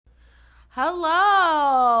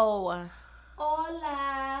Hello,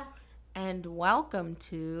 Hola. and welcome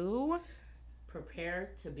to.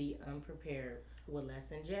 Prepare to be unprepared with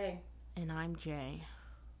Les and Jay. And I'm Jay.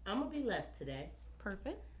 I'm going to be Les today.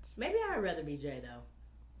 Perfect. Maybe I'd rather be Jay, though.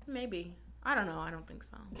 Maybe. I don't know. I don't think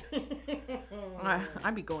so.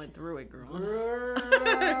 I'd be going through it, girl.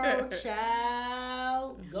 Girl,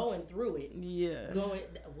 child. Going through it. Yeah.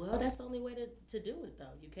 Well, that's the only way to do it,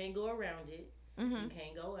 though. You can't go around it. Mm-hmm. You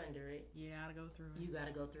can't go under it. You gotta go through it. You got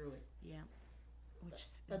to go through it. Yeah.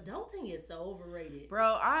 Adulting is so overrated.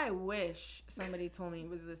 Bro, I wish somebody told me it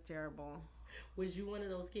was this terrible. Was you one of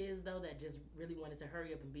those kids, though, that just really wanted to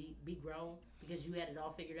hurry up and be grown because you had it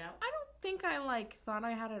all figured out? I don't think I thought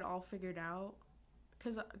I had it all figured out,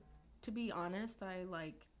 because to be honest, I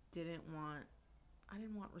didn't want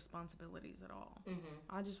responsibilities at all. Mm-hmm.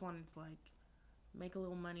 I just wanted to make a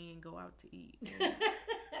little money and go out to eat.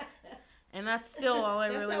 And that's still all I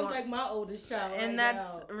really want. That sounds like my oldest child. And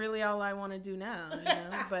that's really all I want to do now,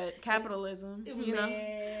 But capitalism,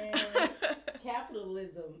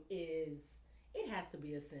 Capitalism it has to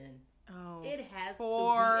be a sin. Oh, it has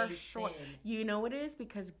for to be a sure. sin. You know it is,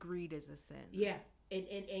 because greed is a sin. Yeah.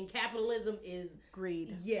 And capitalism is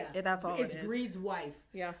greed. Yeah. That's all it is. It's greed's wife.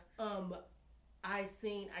 Yeah. I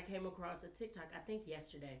came across a TikTok, I think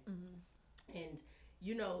yesterday. Mm-hmm. And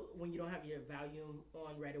when you don't have your volume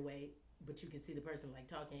on right away, but you can see the person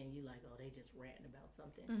talking, and you oh, they just ranting about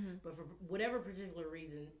something. Mm-hmm. But for whatever particular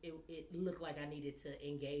reason, it looked like I needed to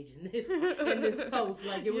engage in this post,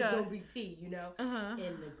 it was gonna be tea, Uh-huh.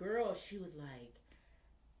 And the girl, she was like,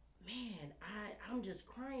 "Man, I'm just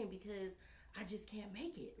crying because I just can't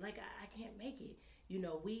make it. I can't make it.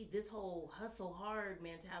 This whole hustle hard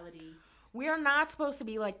mentality. We are not supposed to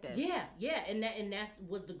be like this. Yeah, and that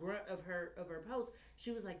was the grunt of her post.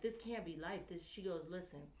 She was like, this can't be life. She goes,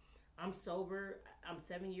 listen, I'm sober. I'm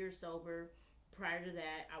 7 years sober. Prior to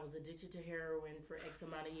that, I was addicted to heroin for X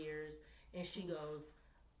amount of years. And she goes,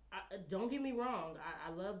 don't get me wrong. I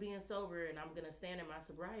love being sober, and I'm gonna stand in my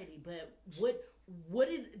sobriety. But what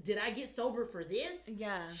did I get sober for this?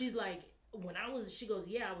 Yeah. She's like, she goes,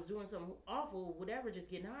 yeah, I was doing something awful, whatever, just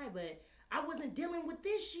getting high, but I wasn't dealing with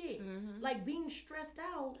this shit. Mm-hmm. Being stressed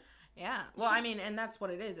out. Yeah. Well, and that's what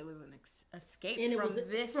it is. It was an escape from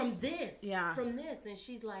this. From this. Yeah. From this. And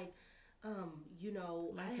she's like, I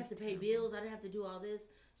didn't have to pay bills. I didn't have to do all this.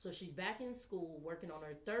 So she's back in school working on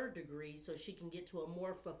her 3rd degree so she can get to a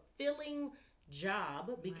more fulfilling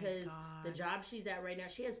job, because the job she's at right now,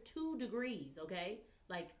 she has 2 degrees, okay?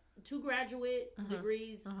 2 graduate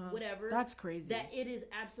degrees, whatever. That's crazy. That it is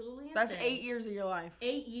absolutely insane. That's 8 years of your life.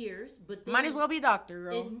 8 years, but then, might as well be a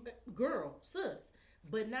doctor, girl. Sis.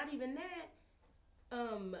 But not even that.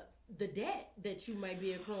 The debt that you might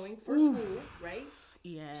be accruing for school, right?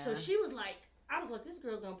 Yeah. So she was like, I was like, this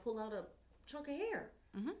girl's gonna pull out a chunk of hair.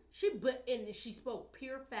 Mm-hmm. She spoke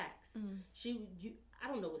pure facts. Mm-hmm. I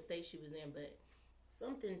don't know what state she was in, but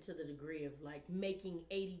something to the degree of making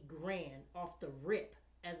 80 grand off the rip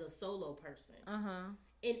as a solo person. Uh-huh.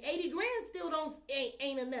 And 80 grand still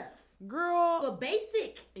ain't enough. Girl. For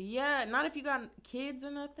basic. Yeah, not if you got kids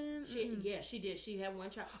or nothing. Yeah, she did. She had 1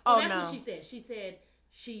 child. That's what she said. She said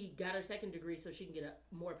she got her 2nd degree so she can get a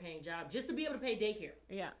more paying job just to be able to pay daycare.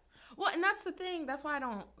 Yeah. Well, and that's the thing. That's why I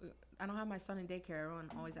don't have my son in daycare.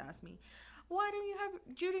 Everyone always asks me, why don't you have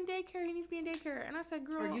Jude in daycare? He needs to be in daycare. And I said,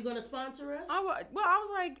 girl. Are you going to sponsor us? I was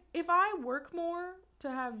like, if I work more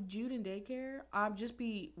to have Jude in daycare, I'll just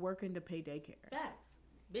be working to pay daycare. Facts.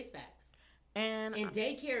 Big facts. And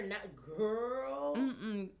daycare, not girl.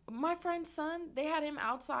 My friend's son, they had him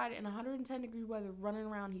outside in 110 degree weather running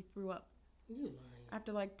around. He threw up. You lying.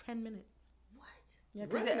 After 10 minutes. What? Yeah,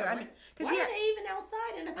 because why are they even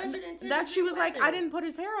outside in 110 that she was weather? like, I didn't put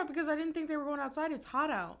his hair up because I didn't think they were going outside. It's hot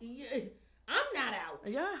out. Yeah, I'm not out.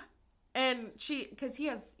 Yeah. And because he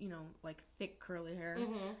has, thick curly hair.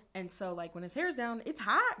 Mm-hmm. And so, when his hair's down, it's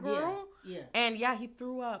hot, girl. Yeah. And yeah, he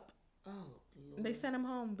threw up. Oh, Lord. They sent him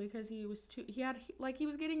home because he was he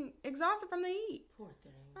was getting exhausted from the heat. Poor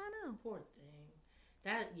thing. I know. Poor thing.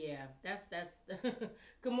 That's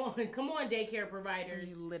come on, daycare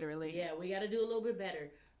providers. Literally. Yeah, we got to do a little bit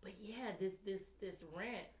better. But yeah, this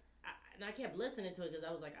rant, and I kept listening to it because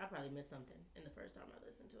I was like, I probably missed something in the first time I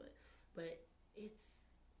listened to it. But it's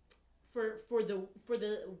for the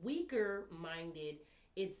weaker minded,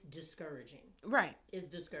 it's discouraging. Right. It's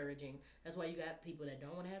discouraging. That's why you got people that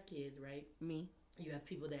don't want to have kids, right? Me. You have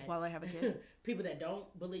people that... While I have a kid. People that don't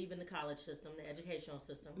believe in the college system, the educational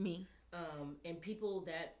system. Me. And people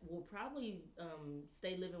that will probably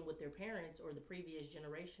stay living with their parents or the previous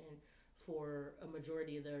generation for a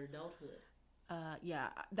majority of their adulthood. Yeah,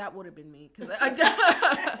 that would have been me. Cause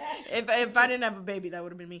if I didn't have a baby, that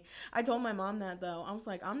would have been me. I told my mom that though. I was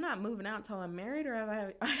like, I'm not moving out until I'm married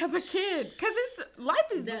or I have a kid, because life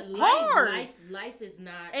is hard. Life is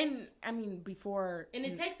not. And I mean, before, and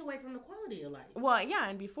it takes away from the quality of life. Well, yeah,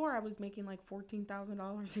 and before I was making like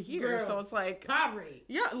 $14,000 a year, Girl, so it's like poverty.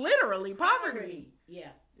 Yeah, literally poverty. Yeah,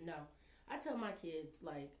 no. I tell my kids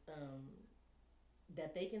like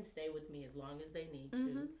that they can stay with me as long as they need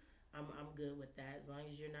to. I'm good with that, as long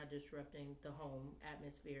as you're not disrupting the home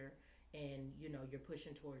atmosphere and you're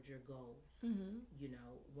pushing towards your goals.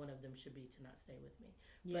 One of them should be to not stay with me.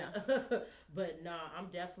 Yeah. But no, I'm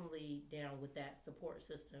definitely down with that support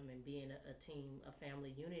system and being a team, a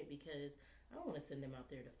family unit, because I don't want to send them out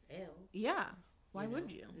there to fail. Yeah. Why would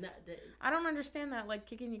you? I don't understand that. Like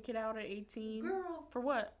kicking your kid out at 18. Girl. For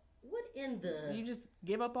what? What in the... You just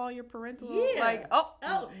give up all your parental... Yeah. Like,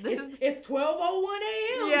 it's 12:01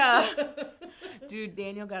 a.m. Yeah. Dude,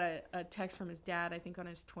 Daniel got a text from his dad, I think on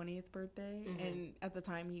his 20th birthday. And at the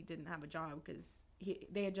time, he didn't have a job because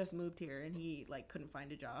they had just moved here and he, like, couldn't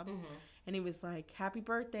find a job. And he was like, happy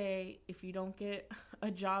birthday. If you don't get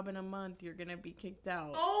a job in a month, you're going to be kicked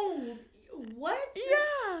out. Oh, what?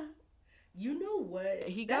 Yeah. You know what?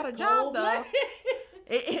 He got a job, though.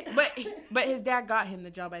 But his dad got him the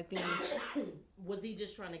job, I think. Was he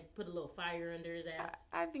just trying to put a little fire under his ass?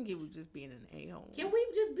 I think he was just being an a-hole. Can we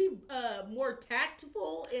just be more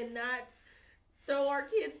tactful and not throw our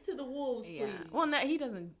kids to the wolves, please? Well, no, he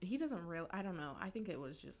doesn't really, I don't know. I think it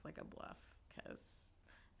was just like a bluff because,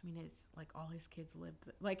 I mean, all his kids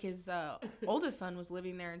lived, like his oldest son was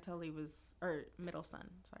living there until middle son,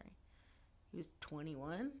 sorry. He was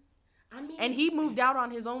 21. I mean, and he moved out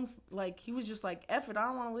on his own. Like, he was just like, F it, I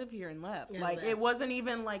don't want to live here, and left. It wasn't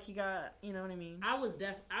even like he got, you know what I mean? I was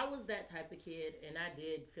that type of kid, and I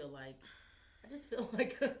just feel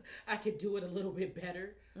like I could do it a little bit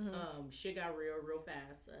better. Shit got real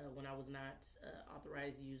fast when I was not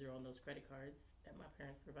authorized user on those credit cards that my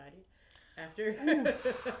parents provided after.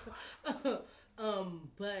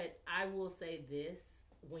 But I will say this,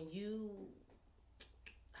 when you...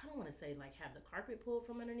 I don't want to say like have the carpet pulled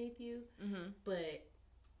from underneath you, but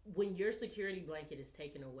when your security blanket is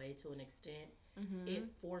taken away to an extent, it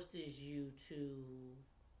forces you to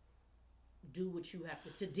do what you have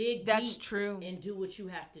to dig That's deep true. And do what you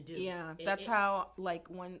have to do. Yeah, that's how, like,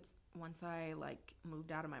 once I, like,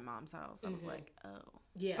 moved out of my mom's house, I was like, oh.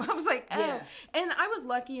 Yeah. I was like, oh. Yeah. And I was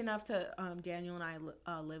lucky enough to, Daniel and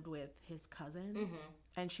I lived with his cousin.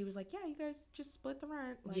 And she was like, yeah, you guys just split the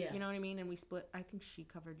rent. Like, you know what I mean? And we split, I think she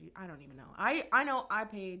covered you. I don't even know. I know I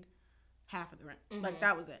paid half of the rent. Like,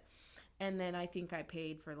 that was it. And then I think I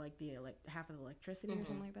paid for, like, half of the electricity or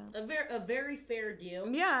something like that. A very fair deal.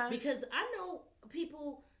 Yeah. Because I know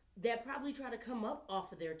people that probably try to come up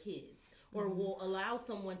off of their kids or will allow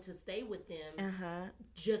someone to stay with them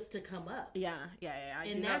just to come up. Yeah.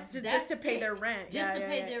 And that's just to pay their rent. Just to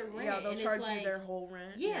pay their rent. Yeah, they'll and charge you their whole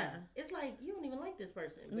rent. Yeah. It's like, you don't even like this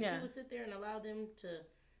person. But you would sit there and allow them to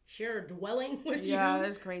share a dwelling with you. Yeah,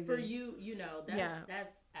 that's crazy. For you,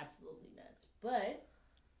 that's absolutely nuts. But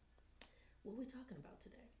what are we talking about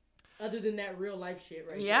today? Other than that real life shit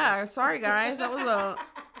right there. Sorry guys. That was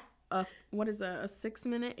a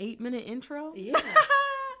 8-minute intro? Yeah.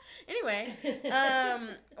 Anyway,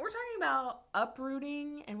 we're talking about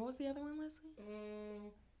uprooting, and what was the other one, Leslie?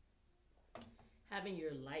 Having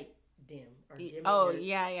your light dim or dimming.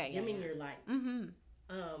 Dimming your light.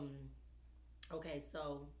 Okay,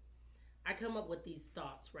 so I come up with these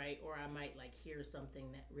thoughts, right? Or I might like hear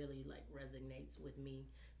something that really like resonates with me.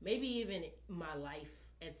 Maybe even my life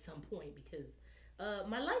at some point, because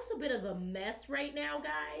my life's a bit of a mess right now,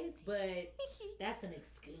 guys, but that's an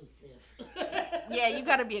exclusive. Yeah, you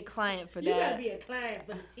got to be a client for that. You got to be a client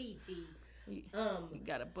for the TT. You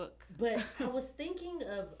got a book. But I was thinking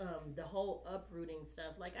of the whole uprooting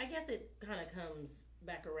stuff. Like, I guess it kind of comes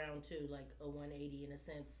back around to like a 180 in a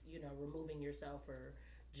sense, removing yourself or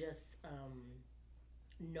just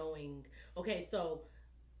knowing. Okay, so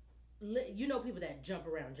people that jump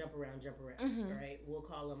around, right? We'll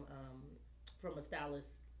call them from a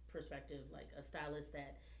stylist perspective, like a stylist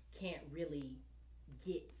that can't really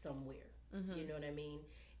get somewhere. You know what I mean?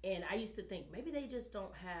 And I used to think maybe they just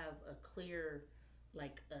don't have a clear,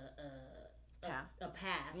 like a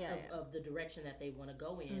path of the direction that they want to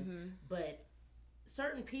go in. But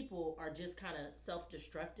certain people are just kind of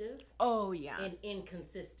self-destructive. Oh, yeah. And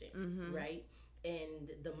inconsistent, right?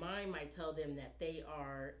 And the mind might tell them that they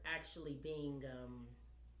are actually being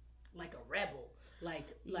like a rebel.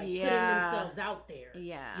 Like putting themselves out there.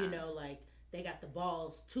 Yeah. Like they got the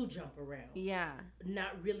balls to jump around. Yeah.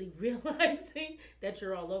 Not really realizing that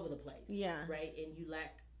you're all over the place. Yeah. Right? And you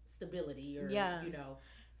lack stability or,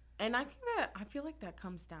 And I feel like that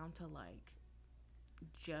comes down to like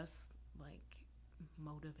just like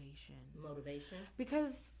motivation,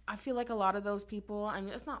 because I feel like a lot of those people, I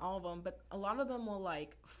mean, it's not all of them, but a lot of them will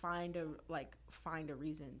like find a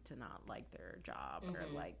reason to not like their job, or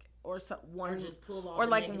like or just pull all or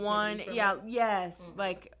like one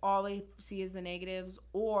like all they see is the negatives,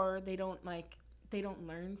 or they don't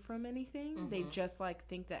learn from anything. They just like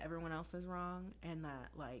think that everyone else is wrong, and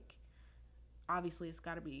that like obviously it's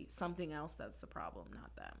got to be something else that's the problem,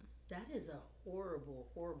 not them. That is a horrible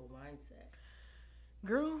mindset,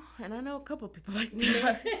 girl, and I know a couple of people like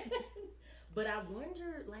that. But I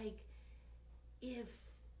wonder, like, if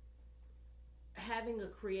having a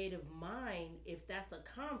creative mind, if that's a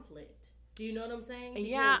conflict. Do you know what I'm saying? Because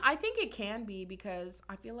yeah, I think it can be, because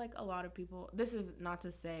I feel like a lot of people, this is not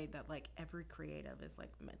to say that like every creative is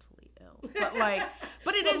like mentally ill, but like,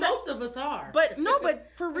 but it is. Most of us are. But no,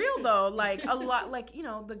 but for real though, like a lot, like, you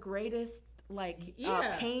know, the greatest like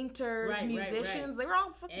painters, musicians, they were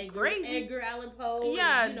all fucking crazy. Edgar Allan Poe.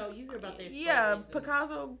 Yeah, you know, you hear about their stories. Yeah,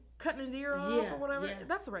 Picasso cutting his ear off or whatever. Yeah.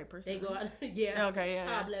 That's the right person. They go out. Yeah. Okay. Yeah.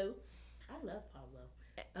 Pablo. I love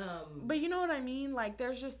Pablo. But you know what I mean? Like,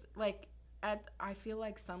 there's just like I feel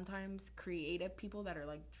like sometimes creative people that are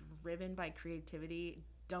like driven by creativity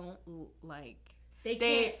don't like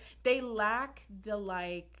they lack the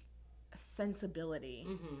like sensibility.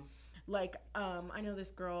 Like I know this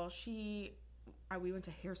girl, we went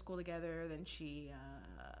to hair school together, then she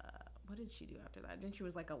what did she do after that? Then she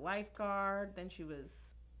was like a lifeguard, then she was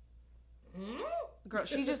girl,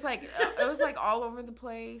 she just like it was like all over the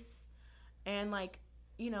place. And like,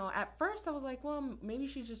 you know, at first I was like, well, maybe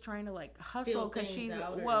she's just trying to like hustle because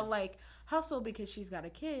hustle because she's got a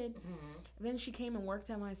kid. Then she came and worked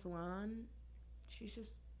at my salon. She's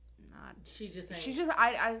just not. She's just.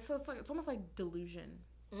 So it's almost like delusion.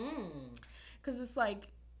 Because it's like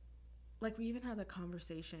we even had a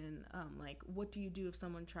conversation. Like, what do you do if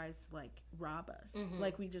someone tries to like rob us?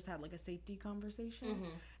 Like, we just had like a safety conversation,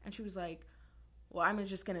 and she was like, well, I'm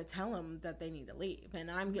just going to tell them that they need to leave. And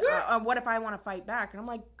what if I want to fight back? And I'm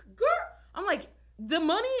like, the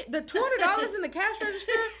money, the $200 in the cash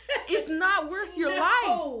register is not worth your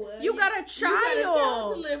life. You got a child. You got a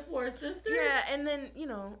child to live for, sister. Yeah, and then, you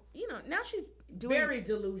know, now she's doing... Very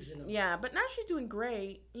delusional. Yeah, but now she's doing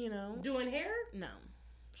great, you know. Doing hair? No,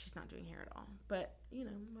 she's not doing hair at all. But, you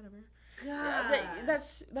know, whatever. God.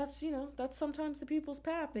 That's, you know, that's sometimes the people's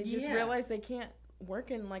path. They just realize they can't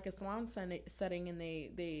work in like a salon setting, and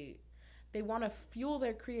they want to fuel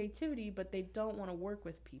their creativity, but they don't want to work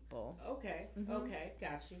with people. Okay.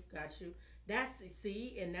 Got you. That's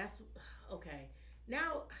okay.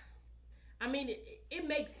 Now, I mean, it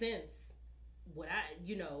makes sense.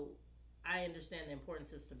 I understand the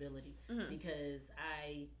importance of stability, because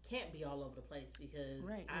I can't be all over the place, because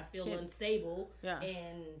I feel unstable,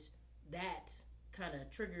 and that kind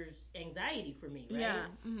of triggers anxiety for me, right? Yeah.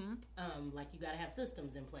 Like, you got to have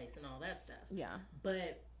systems in place and all that stuff. Yeah.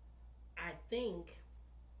 But I think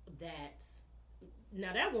that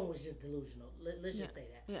now that one was just delusional. Let's just say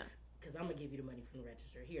that. Yeah. Because I'm gonna give you the money from the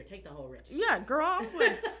register. Here, take the whole register. Yeah, girl. I was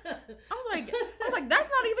like, that's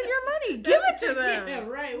not even your money. Give it to them. Yeah,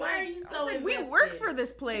 right. Why are you so invested? We work for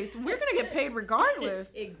this place. We're gonna get paid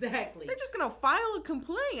regardless. Exactly. They're just gonna file a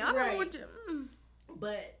complaint. I don't know what to.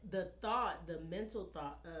 But the mental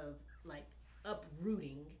thought of like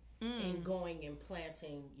uprooting and going and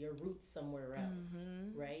planting your roots somewhere else,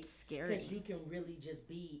 right? Scary. Because you can really just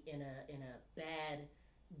be in a bad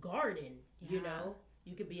garden. You know,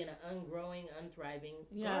 you could be in an ungrowing, unthriving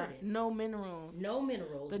garden. No minerals.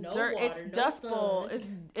 The no dirt. Water, it's Dust Bowl.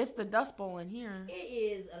 It's the Dust Bowl in here. It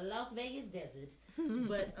is a Las Vegas desert,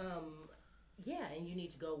 but yeah, and you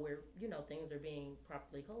need to go where, you know, things are being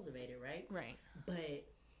properly cultivated, right? Right. But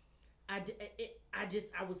I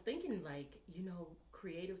was thinking, like, you know,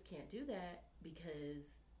 creatives can't do that because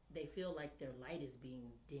they feel like their light is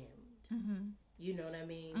being dimmed. You know what I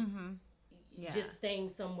mean? Yeah. Just staying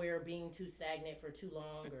somewhere, being too stagnant for too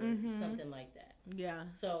long, or something like that. Yeah.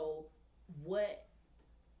 So what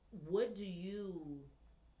do you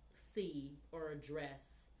see or address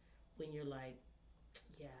when you're like,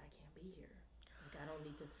 yeah, I can't be here. Like, I don't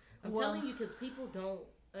need to. I'm telling you, because people don't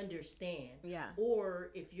understand. Yeah.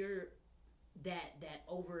 Or if you're that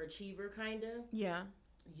overachiever kind of. Yeah.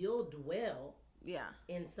 You'll dwell. Yeah.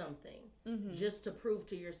 In something just to prove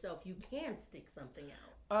to yourself you can stick something out.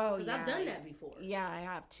 Oh, because I've done that before. Yeah, I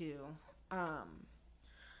have too.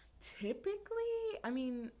 Typically, I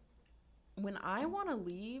mean, when I want to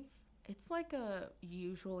leave, it's like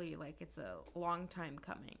usually it's a long time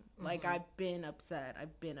coming. Like, I've been upset,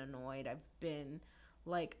 I've been annoyed, I've been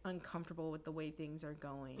like uncomfortable with the way things are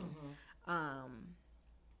going.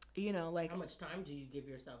 Like, how much time do you give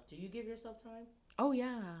yourself? Do you give yourself time? Oh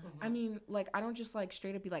yeah. I mean, like, I don't just like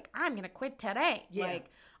straight up be like, I'm gonna quit today. Yeah.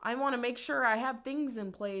 Like, I want to make sure I have things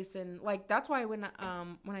in place, and like that's why when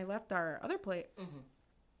I left our other place,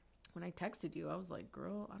 when I texted you, I was like,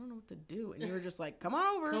 girl, I don't know what to do, and you were just like, come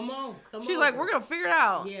on over. Come on. She's like, we're gonna figure it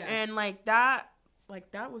out. Yeah. And like that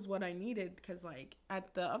was what I needed, because like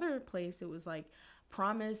at the other place it was like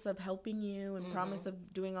promise of helping you and promise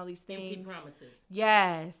of doing all these things. Empty promises.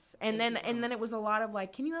 Yes. And then it was a lot of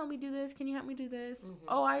like, can you help me do this? Can you help me do this?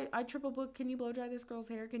 Oh, I triple book. Can you blow dry this girl's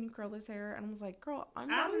hair? Can you curl this hair? And I was like, girl, I'm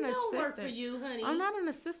not an assistant. Work for you, honey. I'm not an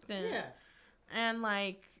assistant. Yeah. And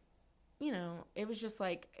like, it was just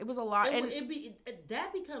like, it was a lot.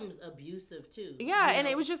 That becomes abusive too. Yeah. And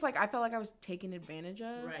it was just like, I felt like I was taken advantage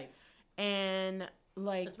of. Right. And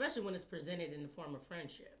like, especially when it's presented in the form of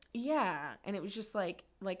friendship. Yeah, and it was just like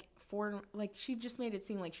she just made it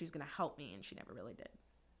seem like she was gonna help me, and she never really did.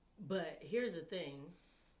 But here's the thing,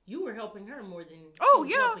 you were helping her more than she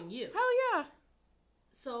was helping you. Hell yeah.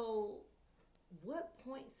 So, what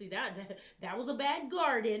point? See that was a bad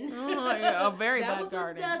garden. Oh yeah, a very bad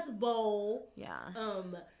garden. That was a dust bowl. Yeah.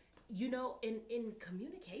 In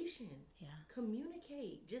communication. Yeah.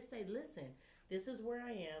 Communicate. Just say, listen. This is where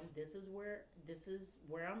I am. This is where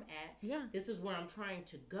I'm at. Yeah. This is where I'm trying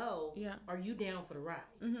to go. Yeah. Are you down for the ride?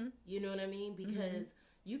 Mm-hmm. You know what I mean? Because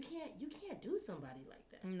you can't do somebody like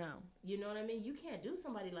that. No. You know what I mean? You can't do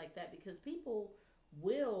somebody like that, because people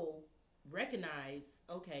will recognize,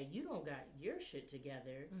 okay, you don't got your shit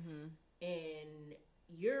together, and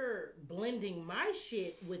you're blending my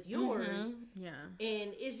shit with yours. Yeah.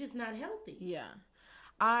 And it's just not healthy. Yeah.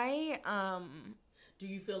 Do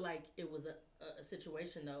you feel like it was a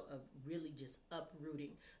situation, though, of really just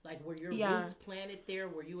uprooting? Like, were your roots planted there?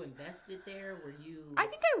 Were you invested there? Were you... I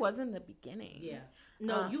think I was in the beginning. Yeah.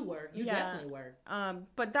 No, you were. You definitely were.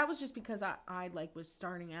 But that was just because I like, was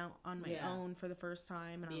starting out on my own for the first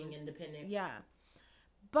time. And being independent. Yeah.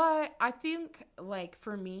 But I think, like,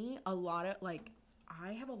 for me, a lot of, like,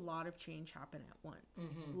 I have a lot of change happen at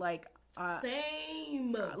once. Like...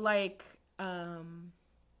 Same!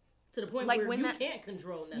 To the point where you can't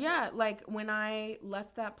control nothing. Yeah, like when I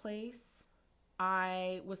left that place,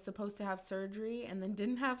 I was supposed to have surgery and then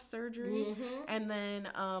didn't have surgery. And then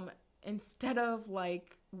instead of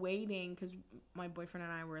like waiting, because my boyfriend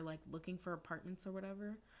and I were like looking for apartments or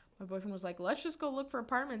whatever, my boyfriend was like, let's just go look for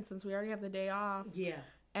apartments since we already have the day off. Yeah.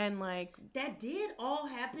 And like that did all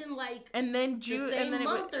happen like and then June the same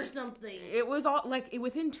month or something. It was all like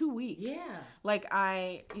within 2 weeks. Yeah. Like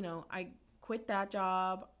I quit that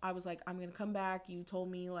job. I was like, I'm gonna come back. You told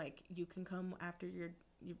me like you can come after you're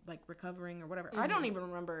like recovering or whatever. I don't even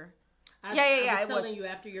remember. I was telling you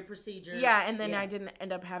after your procedure. Yeah, and then I didn't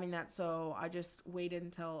end up having that, so I just waited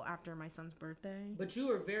until after my son's birthday. But you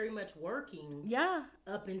were very much working. Yeah.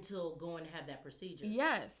 Up until going to have that procedure.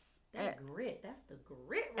 Yes. That grit. That's the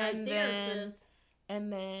grit right there, sis.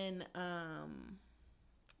 And then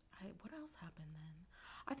what else happened then?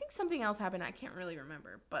 I think something else happened. I can't really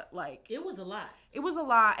remember, but like it was a lot. It was a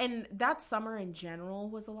lot, and that summer in general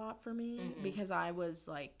was a lot for me because I was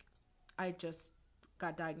like, I just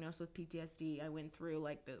got diagnosed with PTSD. I went through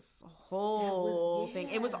like this whole thing.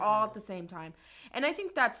 It was all at the same time, and I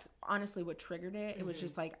think that's honestly what triggered it. It was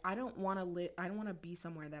just like I don't want to live. I don't want to be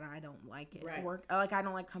somewhere that I don't like it. Right. Work like I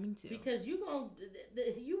don't like coming to. Because you want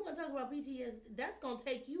to talk about PTSD. That's gonna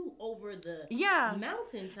take you over the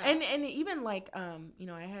mountaintop. And even like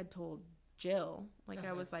I had told Jill like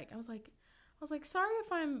I was like, sorry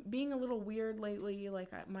if I'm being a little weird lately.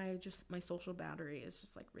 Like my social battery is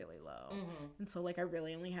just like really low, and so like I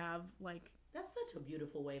really only have like. That's such a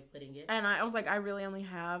beautiful way of putting it. And I was like, I really only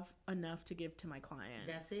have enough to give to my clients.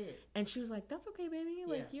 That's it. And she was like, that's okay, baby.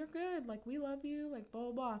 Like you're good. Like we love you. Like blah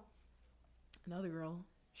blah blah. Another girl,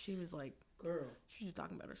 she was like, girl, she's just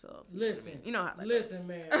talking about herself. Listen, you know how that goes.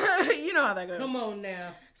 Man. You know how that goes. Come on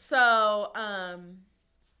now. So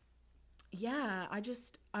yeah, I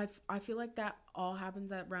feel like that all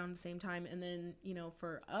happens at around the same time. And then,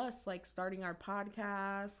 for us, like starting our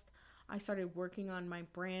podcast, I started working on my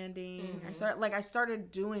branding. I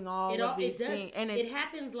started doing all of these things. And it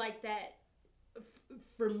happens like that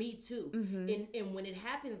for me too. And when it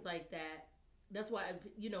happens like that, that's why,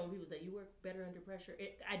 when people say you work better under pressure,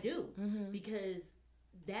 I do. Because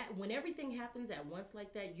that when everything happens at once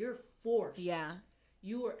like that, you're forced. Yeah.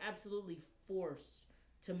 You are absolutely forced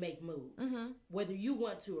to make moves, whether you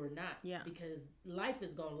want to or not, because life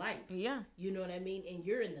is gonna life. Yeah, you know what I mean, and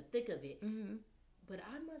you're in the thick of it. But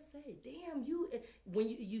I must say, damn, when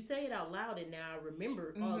you say it out loud, and now I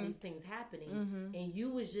remember all these things happening, and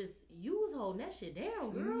you was holding that shit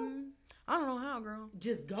down, girl. I don't know how, girl.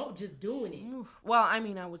 Just doing it. Well, I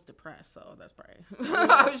mean, I was depressed, so that's probably.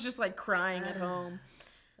 I was just like crying at home.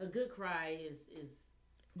 A good cry is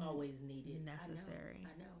always needed. Necessary.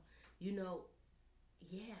 I know. You know,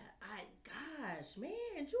 yeah. Gosh, man,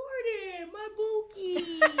 Jordan, my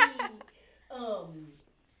bookie.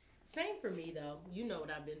 Same for me though. You know what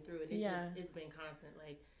I've been through, and it's been constant.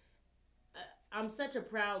 Like, I'm such a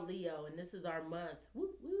proud Leo, and this is our month.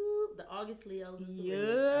 Whoop whoop. The August Leos is the Leos. I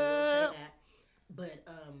will say that. But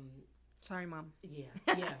sorry, Mom. Yeah,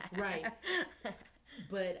 right.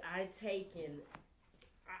 But I've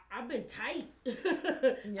been tight.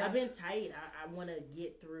 I've been tight. I want to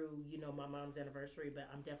get through, my mom's anniversary, but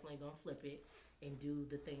I'm definitely going to flip it and do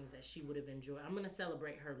the things that she would have enjoyed. I'm going to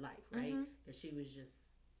celebrate her life, right? Because she was just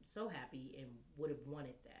so happy and would have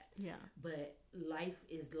wanted that. Yeah. But life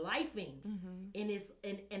is lifing.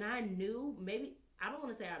 And I knew, maybe, I don't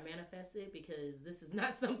want to say I manifested, because this is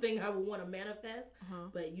not something I would want to manifest,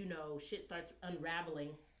 but shit starts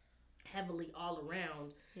unraveling heavily all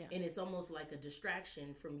around, and it's almost like a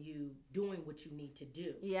distraction from you doing what you need to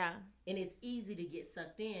do. Yeah. And it's easy to get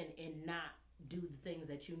sucked in and not do the things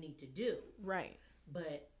that you need to do. Right.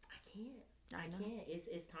 But I can't.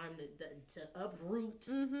 It's time to uproot.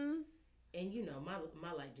 And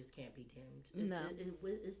my light just can't be dimmed.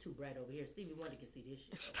 It's too bright over here. Stevie Wonder can see this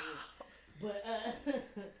shit. But I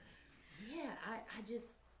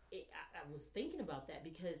was thinking about that,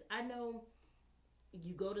 because I know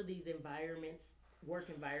you go to these work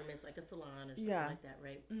environments like a salon or something like that,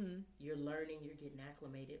 right? You're learning, you're getting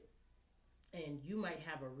acclimated, and you might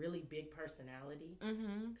have a really big personality,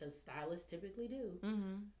 because stylists typically do.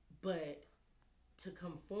 But to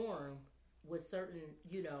conform with certain,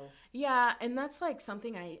 Yeah, and that's like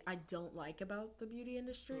something I don't like about the beauty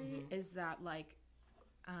industry, is that like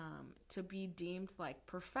to be deemed like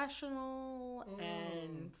professional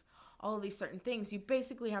and all of these certain things, you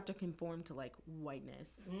basically have to conform to like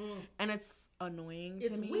whiteness, and it's annoying to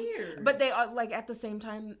me. It's weird, but they are like, at the same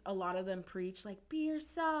time, a lot of them preach like, be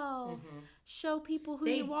yourself, show people who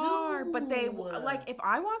you are. But they like, if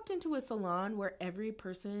I walked into a salon where every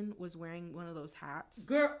person was wearing one of those hats,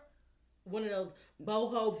 girl, one of those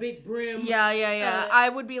boho big brim, I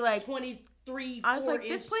would be like 23. I was like,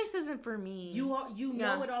 this place isn't for me. You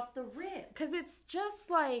know it off the rip, because it's just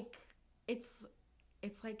like it's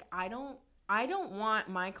like I don't want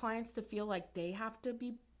my clients to feel like they have to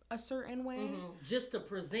be a certain way just to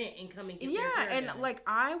present and come and get their hair done. Like,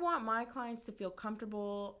 I want my clients to feel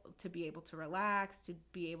comfortable, to be able to relax, to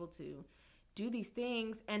be able to do these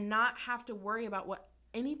things and not have to worry about what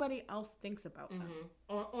anybody else thinks about them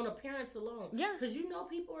on appearance alone. Yeah, because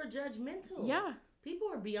people are judgmental. Yeah, people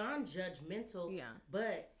are beyond judgmental. Yeah,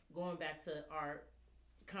 but going back to our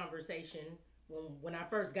conversation when I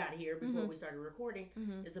first got here, before we started recording,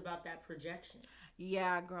 it's about that projection.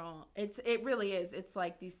 Yeah, girl. It really is. It's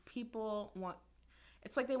like these people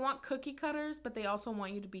they want cookie cutters, but they also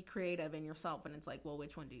want you to be creative in yourself. And it's like, well,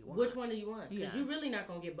 which one do you want? Which one do you want? Because you're really not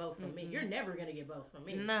going to get both from me. You're never going to get both from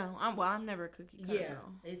me. No, I'm never a cookie cutter. Yeah,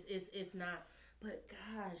 girl. It's not. But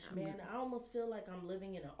gosh, man, I almost feel like I'm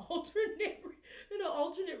living in an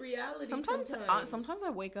alternate reality. Sometimes I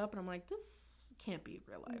wake up and I'm like, this can't be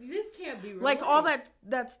real life. This can't be real like life. All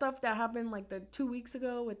that stuff that happened like the 2 weeks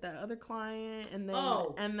ago with that other client, and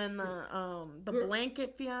then the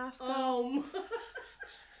blanket fiasco.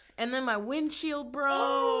 And then my windshield broke.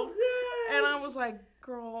 Oh, gosh. And I was like,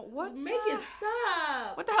 girl, what? Make it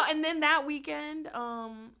stop. What the hell? And then that weekend,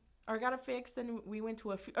 I got it fixed, and we went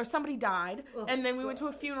to or somebody died, and then we went to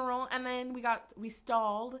a funeral, and then we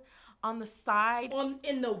stalled on the side,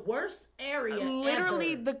 in the worst area,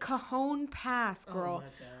 literally ever. The Cajon Pass, girl. Oh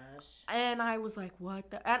my gosh! And I was like, "What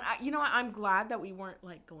the?" And I'm glad that we weren't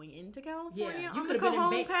like going into California. Yeah, you could have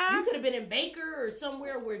been in Pass. You could have been in Baker or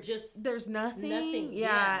somewhere where just there's nothing.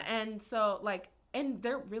 Yeah, and so like, and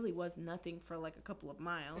there really was nothing for like a couple of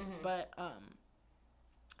miles, but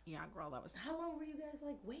yeah, girl, that was. How long were you guys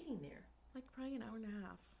like waiting there? Like probably an hour and a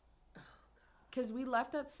half. Oh god! Because we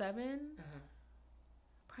left at 7.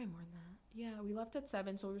 Probably more than that. Yeah, we left at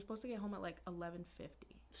 7, so we were supposed to get home at like 11:50.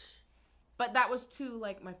 But that was to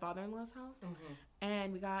like my father-in-law's house,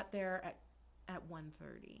 and we got there at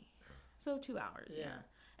 1:30. So 2 hours. Yeah.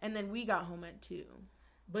 And then we got home at 2.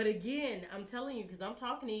 But again, I'm telling you, because I'm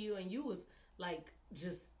talking to you, and you was like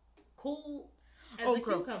just cool as a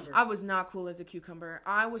cucumber. I was not cool as a cucumber.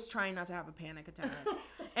 I was trying not to have a panic attack,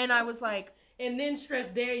 and I was like, and then stress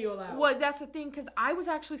Daniel out. Well, that's the thing, because I was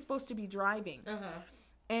actually supposed to be driving.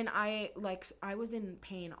 And I was in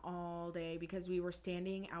pain all day because we were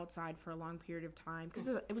standing outside for a long period of time because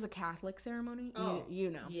it was a Catholic ceremony. Oh, you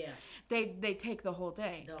know. Yeah. They take the whole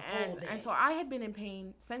day. And so I had been in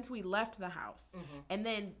pain since we left the house. And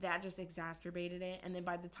then that just exacerbated it. And then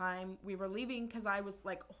by the time we were leaving, because I was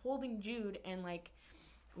like holding Jude and like,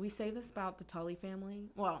 we say this about the Tully family.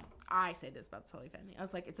 Well, I say this about the Tully family. I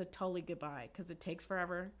was like, it's a Tully goodbye because it takes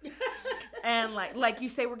forever. And like you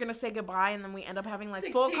say, we're gonna say goodbye, and then we end up having like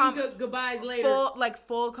goodbyes later,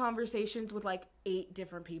 full conversations with like 8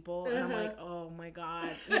 different people, and I'm like, oh my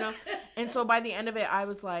god, you know. And so by the end of it, I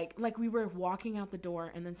was like we were walking out the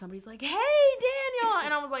door, and then somebody's like, hey Daniel,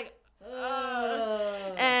 and I was like,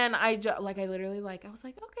 and I literally I was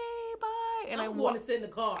like, okay, bye. And I want to sit in the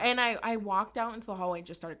car. And I walked out into the hallway and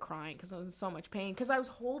just started crying because I was in so much pain. Because I was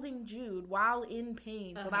holding Jude while in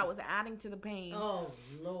pain. So that was adding to the pain. Oh,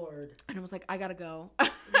 Lord. And I was like, I gotta go.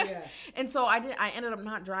 Yeah. And so I ended up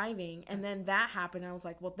not driving. And then that happened. I was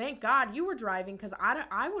like, well, thank God you were driving because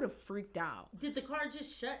I would have freaked out. Did the car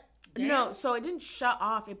just shut down? No, so it didn't shut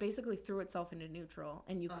off. It basically threw itself into neutral.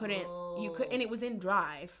 And and it was in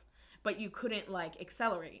drive. But you couldn't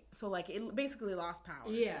accelerate, so it basically lost power.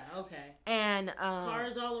 Yeah, okay. And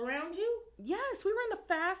cars all around you? Yes, we were in the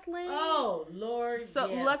fast lane. Oh Lord!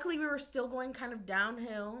 So luckily we were still going kind of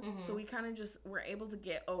downhill, so we kind of just were able to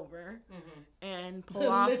get over and pull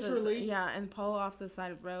off. Literally, and pull off the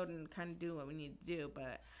side of the road and kind of do what we need to do.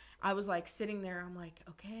 But I was sitting there, I'm like,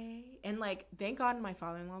 okay, and thank God my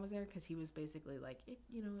father-in-law was there because he was basically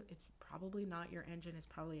it's probably not your engine, it's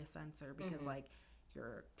probably a sensor because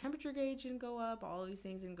your temperature gauge didn't go up. All of these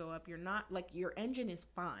things didn't go up. You're not your engine is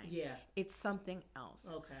fine. Yeah, it's something else.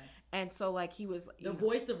 Okay. And so he was the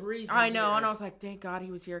voice of reason. I know, here. And I was like, thank God he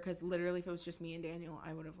was here because literally, if it was just me and Daniel,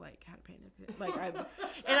 I would have had a panic.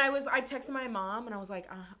 I texted my mom and I was like,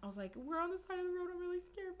 we're on the side of the road. I'm really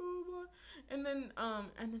scared. Blah blah blah.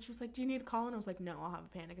 And then she was like, do you need to call? And I was like, no, I'll have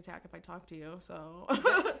a panic attack if I talk to you. So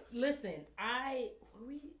listen, were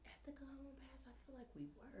we at the Galone Pass? I feel like we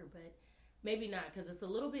were, but. Maybe not, because it's a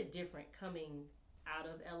little bit different coming out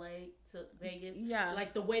of LA to Vegas. Yeah.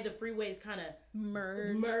 The way the freeways kind of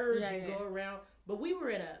merge and go around. But we were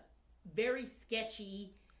in a very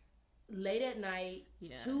sketchy, late at night,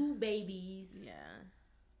 2 babies. Yeah.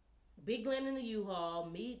 Big Glenn in the U-Haul,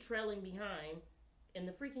 me trailing behind, in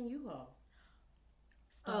the freaking U-Haul.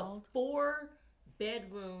 Stalled. A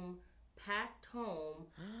 4-bedroom, packed home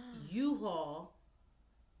U-Haul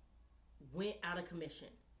went out of commission.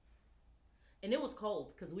 And it was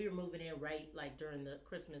cold because we were moving in right during the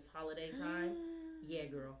Christmas holiday time. Yeah,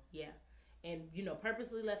 girl. Yeah. And,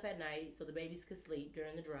 purposely left at night so the babies could sleep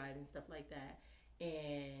during the drive and stuff like that.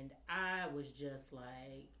 And I was just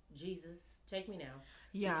like, Jesus, take me now.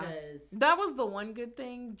 Yeah. Because that was the one good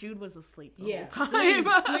thing. Jude was asleep the whole time.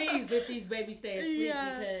 Please let these babies stay asleep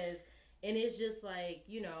because... And it's just I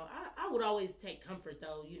would always take comfort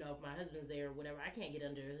though, if my husband's there or whatever. I can't get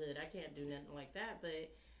under the hood. I can't do nothing like that.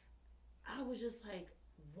 But... I was just like,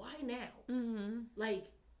 why now? Mm-hmm.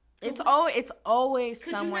 It's always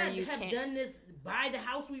somewhere you have can't. Done this by the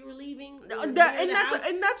house we were leaving. And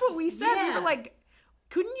that's what we said. Yeah. We were like,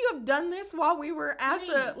 couldn't you have done this while we were at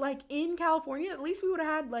in California? At least we would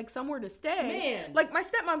have had somewhere to stay. Man. My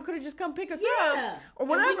stepmom could have just come pick us up or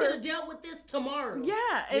whatever. And we could have dealt with this tomorrow.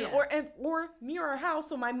 Yeah, or near our house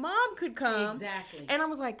so my mom could come. Exactly. And I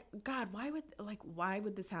was like, God, why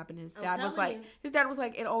would this happen? His dad was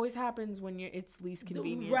like, it always happens when it's least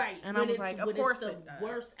convenient. Right. And I was like, of course it does.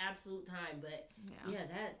 Worst absolute time, but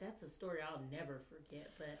that's a story I'll never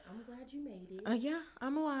forget. But I'm glad you made it. Yeah,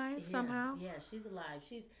 I'm alive somehow. Yeah, she's alive.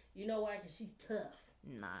 She's, you know why? Because she's tough.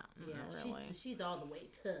 Nah, yeah, not really. She's all the way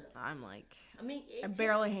tough. I'm I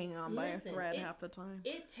barely hang on by a thread half the time.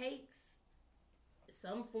 It takes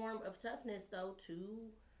some form of toughness though to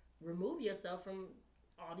remove yourself from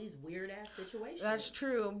all these weird ass situations. That's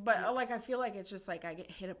true, but I feel like it's just I get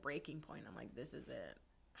hit a breaking point. I'm like, this is it.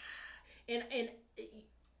 And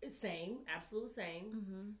same, absolute same.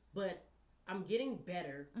 Mm-hmm. But I'm getting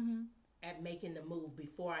better. Mm-hmm. At making the move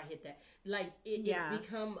before I hit that. It's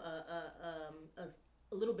become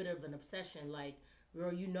a little bit of an obsession.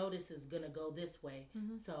 Girl, this is going to go this way.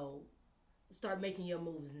 Mm-hmm. So start making your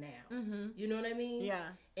moves now. Mm-hmm. You know what I mean? Yeah.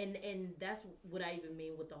 And that's what I even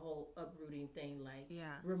mean with the whole uprooting thing. Yeah.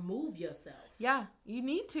 Remove yourself. Yeah, you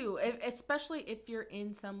need to, especially if you're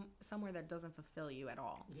in somewhere that doesn't fulfill you at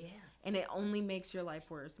all. Yeah. And it only makes your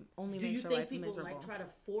life worse. Makes your life miserable. Do you think people try to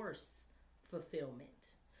force fulfillment?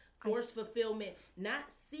 Force fulfillment,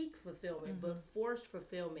 not seek fulfillment, but force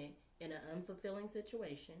fulfillment in an unfulfilling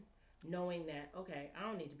situation, knowing that, okay, I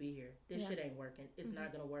don't need to be here. This shit ain't working. It's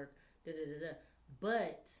not going to work. da da da da.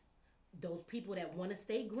 But those people that want to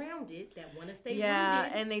stay grounded, that want to stay rooted,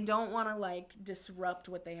 and they don't want to like disrupt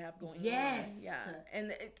what they have going on. Yes. Yeah,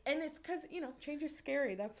 and it's because change is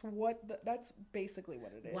scary. That's that's basically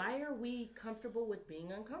what it is. Why are we comfortable with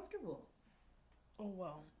being uncomfortable? Oh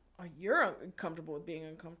well, you're uncomfortable with being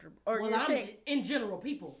uncomfortable, or well, you're saying in general,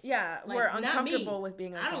 people. Yeah, like, we're uncomfortable with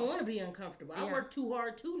being uncomfortable. I don't want to be uncomfortable. I work too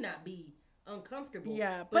hard to not be uncomfortable.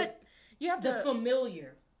 Yeah, but you have the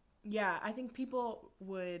familiar. Yeah, I think people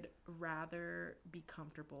would rather be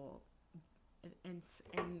comfortable and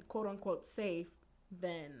quote unquote safe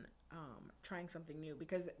than trying something new,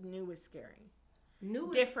 because new is scary.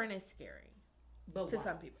 Different is scary, but to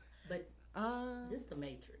some people. But this is the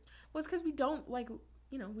Matrix. Well, it's because we don't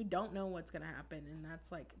we don't know what's gonna happen, and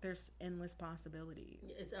that's like there's endless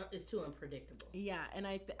possibilities. It's too unpredictable. Yeah, and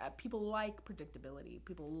people like predictability.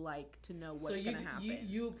 People like to know what's gonna happen.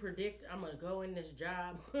 You predict I'm gonna go in this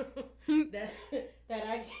job that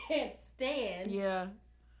I can't stand. Yeah,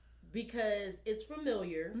 because it's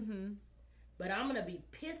familiar. Mm-hmm. But I'm gonna be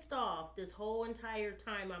pissed off this whole entire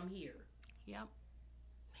time I'm here. Yep.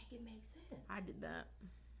 Make it make sense. I did that,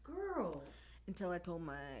 girl. Until I told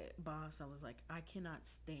my boss, I was like, I cannot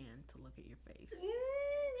stand to look at your face.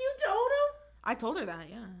 You told him? I told her that,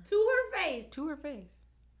 yeah. To her face? To her face.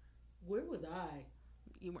 Where was I?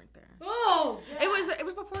 You weren't there. Oh, God. It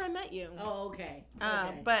was before I met you. Oh, okay.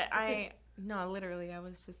 But literally, I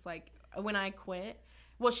was just like, when I quit,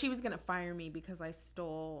 well, she was going to fire me because I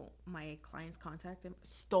stole my client's contact.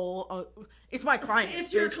 It's my client.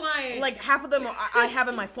 It's your client. Like, half of them I have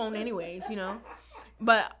in my phone anyways,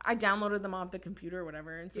 But I downloaded them off the computer or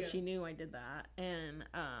whatever, and so she knew I did that, and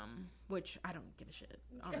which I don't give a shit,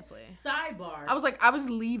 honestly. Sidebar. I was like, I was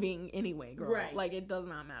leaving anyway, girl. Right. Like, it does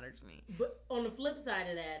not matter to me. But on the flip side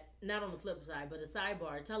of that, not on the flip side, but a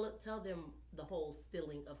sidebar. Tell them the whole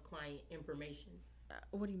stealing of client information.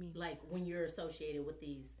 What do you mean? Like when you're associated with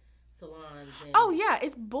these salons. And oh yeah,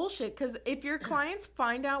 it's bullshit. Because if your clients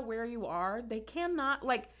find out where you are, they cannot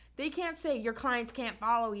They can't say your clients can't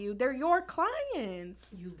follow you. They're your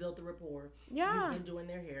clients. You've built a rapport. Yeah. You've been doing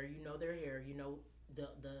their hair. You know their hair. You know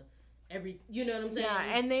you know what I'm saying?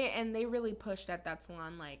 Yeah, and they really pushed at that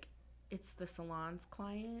salon like it's the salon's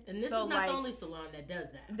client. And this is not the only salon that does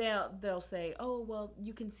that. They'll say, "Oh, well,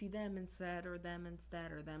 you can see them instead or them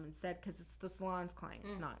instead or them instead because it's the salon's client,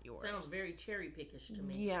 it's not yours." Sounds very cherry pickish to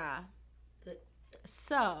me. Yeah.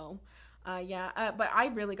 So, but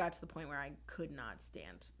I really got to the point where I could not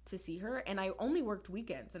stand to see her, and I only worked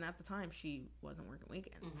weekends, and at the time she wasn't working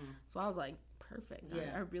weekends, so I was like, perfect.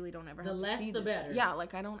 Yeah. I really don't ever have to see this. The less, the better. Yeah,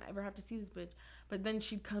 like I don't ever have to see this bitch. But then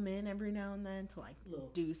she'd come in every now and then to like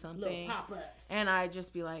do something, little pop-ups, and I'd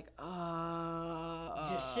just be like,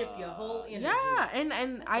 just shift your whole energy. Yeah,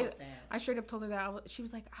 and I straight up told her that. She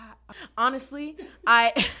was like, honestly,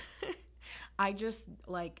 I just,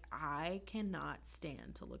 like, I cannot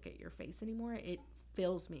stand to look at your face anymore. It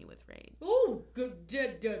fills me with rage. Ooh, good.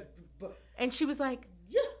 And she was like,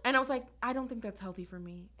 yeah. And I was like, I don't think that's healthy for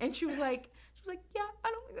me. And she was like, yeah,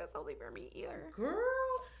 I don't think that's healthy for me either. Girl.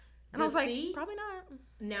 And I was like, probably not.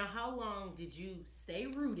 Now, how long did you stay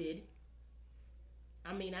rooted?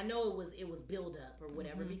 I mean, I know it was build up or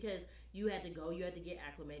whatever, because you had to get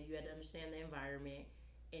acclimated, you had to understand the environment,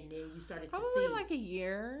 and then you started to see. Probably like a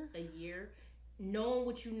year. Knowing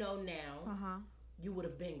what you know now, you would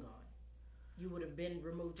have been gone. You would have been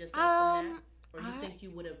removed yourself from that, or you think you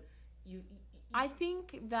would have? I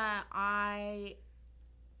think that I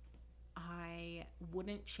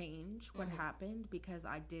wouldn't change what happened because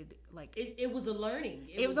I did like it was a learning.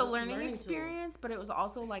 It was a learning experience, but it was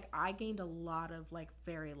also like I gained a lot of like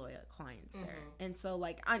very loyal clients there, and so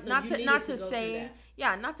like not to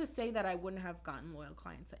say that I wouldn't have gotten loyal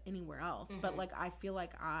clients anywhere else, but like I feel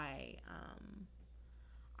like I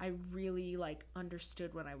really like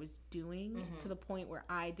understood what I was doing to the point where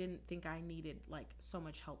I didn't think I needed like so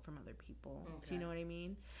much help from other people. Okay. Do you know what I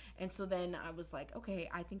mean? And so then I was like, okay,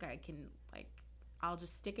 I think I can like, I'll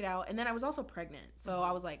just stick it out. And then I was also pregnant. So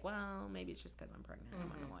I was like, well, maybe it's just because I'm pregnant.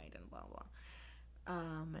 I'm annoyed and blah,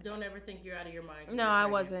 blah. Don't ever think you're out of your mind. No, I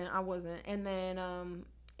wasn't. And then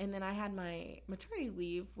I had my maternity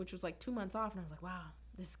leave, which was like 2 months off. And I was like, wow.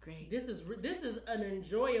 This is great. This is an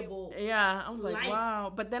enjoyable. Yeah, I was like,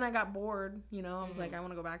 wow. But then I got bored. I was like, I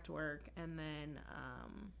want to go back to work. And then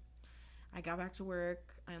I got back to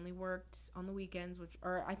work. I only worked on the weekends,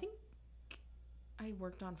 or I think I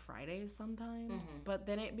worked on Fridays sometimes. But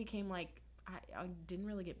then it became like I didn't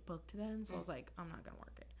really get booked then, so I was like, I'm not gonna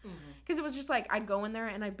work it. Because it was just like, I'd go in there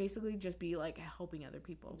and I'd basically just be like helping other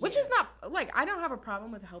people, which is not like, I don't have a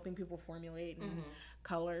problem with helping people formulate and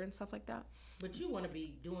color and stuff like that. But you want to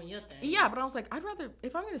be doing your thing. Yeah, but I was like, I'd rather,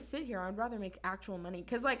 if I'm going to sit here, I'd rather make actual money.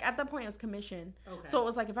 Because, like, at that point, it was commission. Okay. So it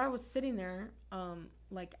was like, if I was sitting there,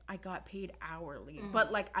 like, I got paid hourly.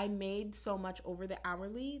 But, like, I made so much over the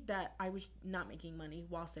hourly that I was not making money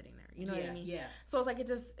while sitting there. You know what I mean? Yeah. So it's like,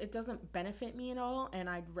 it doesn't benefit me at all. And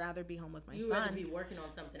I'd rather be home with my son. You'd rather be working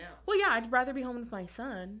on something else. Well, yeah, I'd rather be home with my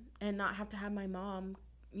son and not have to have my mom,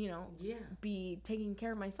 you know, be taking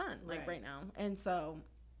care of my son, like, right now. And so...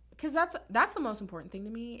 Because that's the most important thing to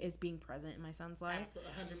me is being present in my son's life.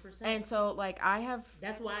 Absolutely, 100%. And so, like, I have...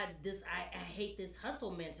 That's why I hate this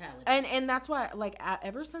hustle mentality. And that's why, like,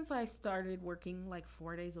 ever since I started working, like,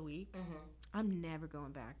 4 days a week, I'm never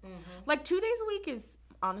going back. Like, 2 days a week is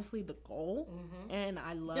honestly the goal. And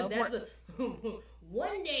I love... That's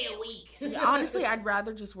 1 day a week. Honestly, I'd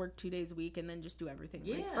rather just work 2 days a week and then just do everything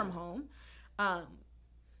like, from home.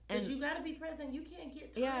 Because you got to be present. You can't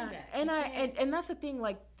get time back. And that's the thing.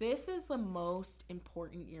 Like, this is the most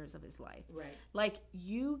important years of his life. Right. Like,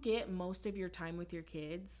 you get most of your time with your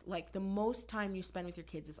kids. Like, the most time you spend with your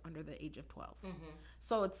kids is under the age of 12.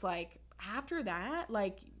 So it's like, after that,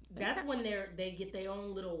 like... That's when they get their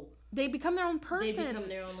own little... They become their own person. They become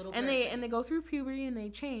their own little person. And they go through puberty and they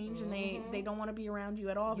change and they don't want to be around you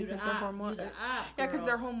at all because they're hormonal. Yeah, because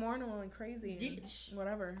they're hormonal and crazy and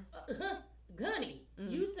whatever. Gunny,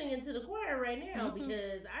 you singing to the choir right now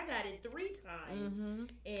because I got it 3 times,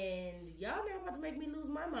 and y'all now about to make me lose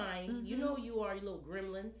my mind. You know you are, you little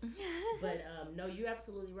gremlins. But no, you're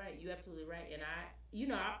absolutely right. You're absolutely right. And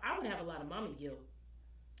I would have a lot of mommy guilt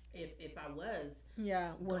if I was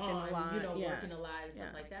working a lot, working a lot and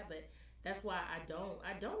stuff like that. But that's why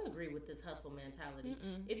I don't agree with this hustle mentality.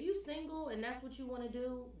 If you single and that's what you want to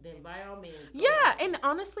do, then by all means. And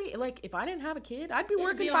honestly, like, if I didn't have a kid, I'd be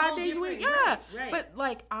working 5 days a week. Yeah. Right. But,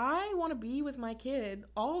 like, I want to be with my kid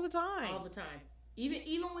all the time. All the time.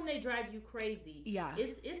 Even when they drive you crazy. Yeah.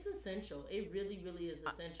 It's essential. It really, really is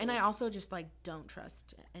essential. And I also just, like, don't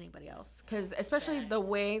trust anybody else. Because especially the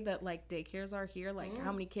way that, like, daycares are here, like,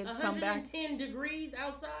 how many kids come back. 110 degrees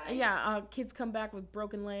outside. Yeah. Kids come back with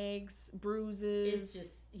broken legs, bruises. It's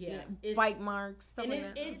just, bite marks, stuff like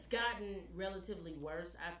that. It's gotten relatively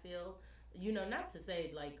worse, I feel. You know, not to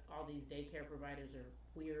say, like, all these daycare providers are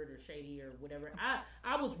weird or shady or whatever.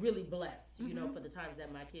 I was really blessed, you know, for the times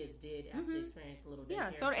that my kids did after experiencing a little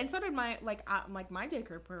daycare. Yeah, so did my my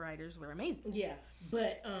daycare providers were amazing. Yeah,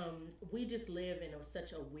 but we just live in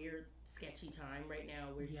such a weird, sketchy time right now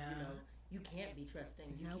where, you know, you can't be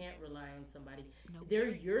trusting. You can't rely on somebody. They're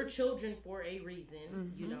your children for a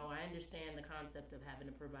reason. You know, I understand the concept of having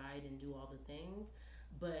to provide and do all the things,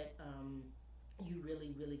 but you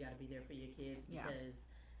really, really got to be there for your kids because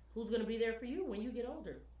who's going to be there for you when you get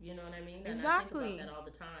older? You know what I mean? And exactly. I think about that all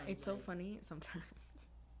the time. It's so funny sometimes.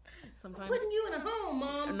 I'm putting you in a home,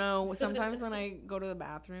 Mom. No, sometimes when I go to the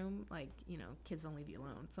bathroom, like, you know, kids don't leave you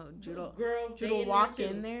alone. So Jude will walk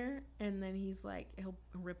in there, and then he's like, he'll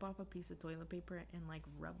rip off a piece of toilet paper and, like,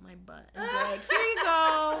 rub my butt. And be like, here you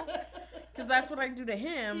go. Because that's what I do to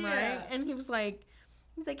him, right? And he's like,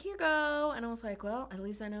 here you go. And I was like, well, at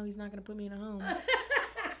least I know he's not going to put me in a home.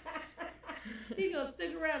 He gonna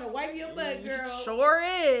stick around and wipe your butt, girl. Sure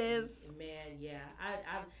is. Man, yeah.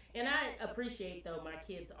 I appreciate, though, my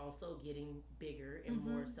kids also getting bigger and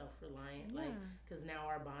more self-reliant. Like, because now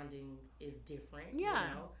our bonding is different. Yeah.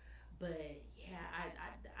 You know? But, yeah,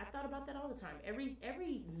 I thought about that all the time.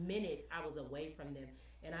 Every minute I was away from them.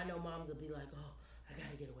 And I know moms will be like, oh, I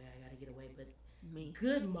gotta get away. But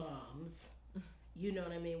good moms... You know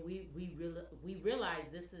what I mean? We realize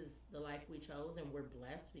this is the life we chose, and we're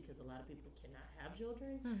blessed because a lot of people cannot have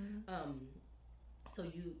children. So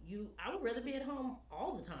I would rather be at home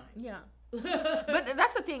all the time. Yeah, but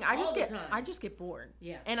that's the thing. I just get bored.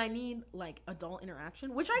 Yeah, and I need, like, adult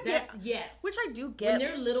interaction, which I get. Yes, which I do get when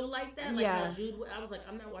they're little like that. Like Jude, I was like,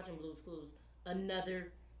 I'm not watching Blue's Clues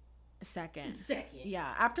another second.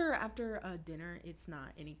 Yeah, after dinner, it's not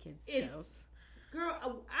any kids shows.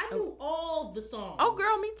 Girl, I knew all the songs. Oh,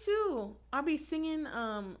 girl, me too. I'll be singing.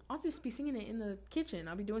 I'll just be singing it in the kitchen.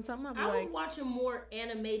 I'll be doing something. I was watching more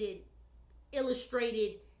animated,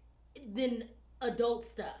 illustrated than adult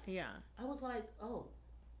stuff. Yeah. I was like, oh,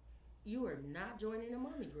 you are not joining a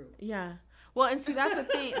mommy group. Yeah. Well, and see, that's the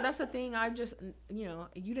thing. That's the thing. I just, you know,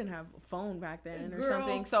 you didn't have a phone back then or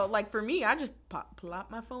something. So, like, for me, I just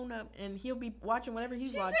plop my phone up, and he'll be watching whatever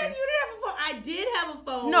he's watching. She said you didn't have a phone. I did have a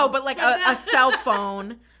phone. No, but, like, a cell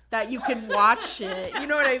phone that you can watch shit. You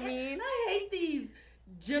know what I mean? I hate these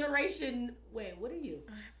generation... Wait, what are you?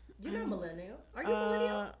 You're not millennial. Are you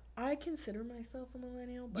millennial? I consider myself a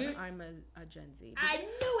millennial, but I'm a Gen Z. I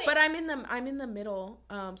knew it. But I'm in the middle.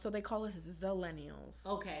 So they call us Zillennials.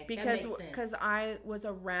 Okay, because I was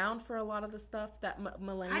around for a lot of the stuff that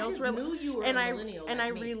millennials. I just knew you were and a millennial. I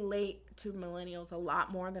relate to millennials a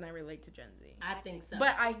lot more than I relate to Gen Z. I think so.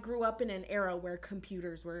 But I grew up in an era where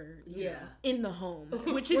computers were in the home,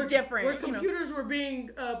 which is different. Where computers were being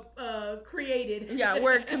created. Yeah,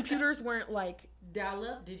 where computers weren't like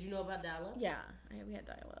dial-up. Did you know about dial-up? Yeah, we had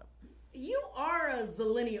dial-up. You are a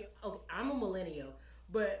zillennial. Oh, I'm a millennial,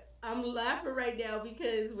 but I'm laughing right now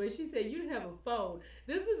because when she said you didn't have a phone,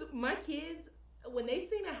 this is my kids when they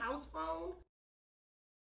seen a house phone.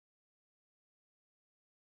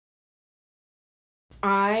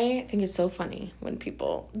 I think it's so funny when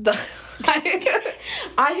people. I think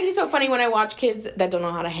it's so funny when I watch kids that don't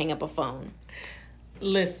know how to hang up a phone.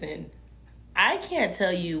 Listen, I can't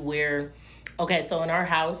tell you where. Okay, so in our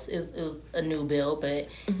house is a new build, but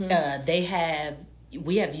we have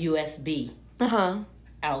USB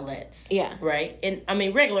outlets. Yeah. Right? And I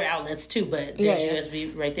mean regular outlets too, but there's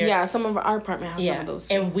USB right there. Yeah, some of our apartment has some of those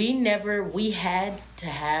too. And we had to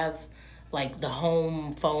have like the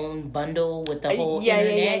home phone bundle with the whole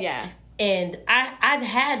internet. Yeah. And I've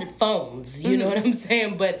had phones, you know what I'm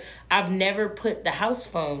saying? But I've never put the house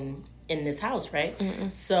phone in this house, right?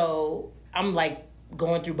 So I'm like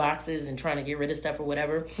going through boxes and trying to get rid of stuff or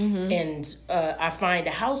whatever. And I find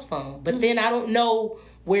a house phone. But then I don't know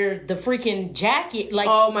where the freaking jacket, like...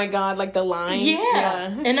 Oh my God, like the line?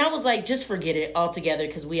 Yeah. And I was like, just forget it altogether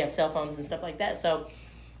because we have cell phones and stuff like that. So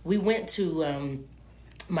we went to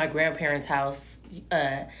my grandparents' house,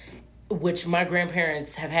 which my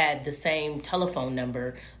grandparents have had the same telephone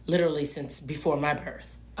number literally since before my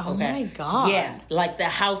birth. Oh my God. Yeah, like the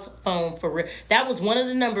house phone for real. That was one of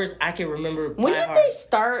the numbers I can remember. When did they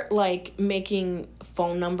start like making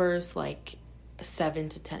phone numbers like 7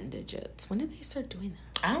 to 10 digits? When did they start doing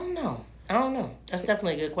that? I don't know. That's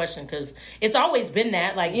definitely a good question because it's always been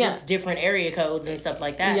that, like just different area codes and stuff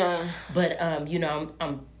like that. Yeah. But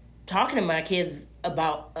I'm talking to my kids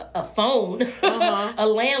about a phone, a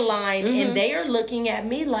landline, and they are looking at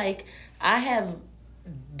me like I have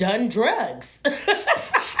done drugs.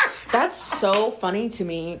 That's so funny to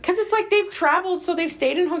me because it's like they've traveled, so they've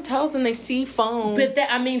stayed in hotels and they see phones. But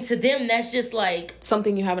to them, that's just like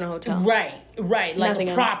something you have in a hotel, right? Like nothing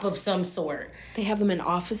a prop else. Of some sort. They have them in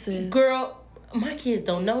offices. Girl, my kids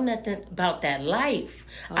don't know nothing about that life.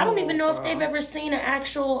 I don't even know if they've ever seen an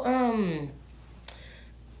actual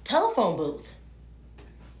telephone booth.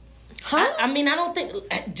 Huh? I mean, I don't think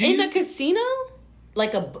in the casino.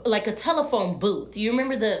 Like a telephone booth. You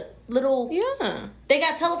remember the little... Yeah. They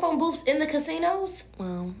got telephone booths in the casinos?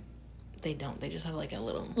 Well, they don't. They just have like a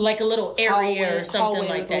little... Like a little area or something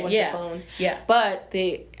like that. Yeah. Phones. Yeah. But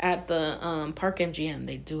they at the Park MGM,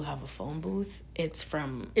 they do have a phone booth. It's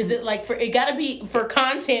from... Is it like for... It gotta be for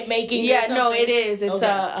content making Yeah, or something? no, it is. It's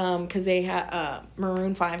because they have...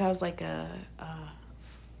 Maroon 5 has like a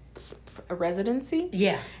residency.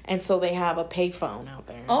 Yeah. And so they have a pay phone out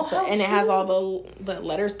there. Oh, how and cute. it has all the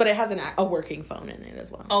letters, but it has a working phone in it as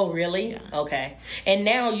well. Oh, really? Yeah. Okay. And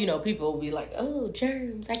now, people will be like, oh,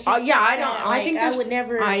 germs. I can't touch I that. don't. Like, I think I would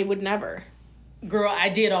never. I would never. Girl, I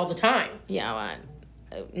did all the time. Yeah,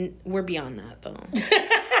 we're beyond that, though.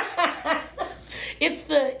 It's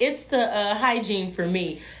the hygiene for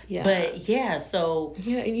me. Yeah. But yeah, so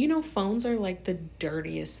yeah, phones are like the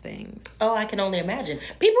dirtiest things. Oh, I can only imagine.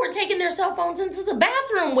 People are taking their cell phones into the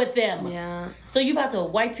bathroom with them. Yeah. So you about to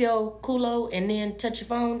wipe your culo and then touch your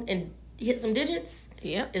phone and hit some digits?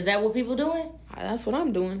 Yeah. Is that what people doing? That's what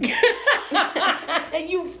I'm doing.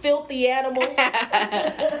 You filthy animal.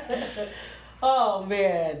 Oh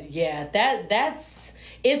man, yeah. That's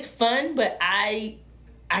it's fun, but I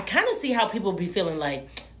kind of see how people be feeling like,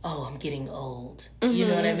 oh, I'm getting old. Mm-hmm. You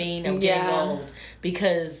know what I mean? I'm getting old.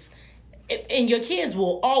 Because, and your kids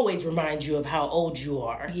will always remind you of how old you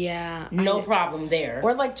are. Yeah. No problem there.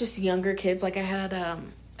 Or like just younger kids. Like I had a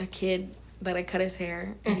kid that I cut his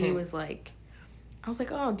hair and he was like, I was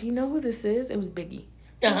like, oh, do you know who this is? It was Biggie.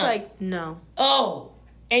 He was like, no. Oh.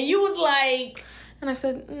 And you was like. And I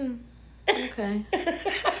said, okay.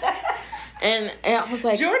 And I was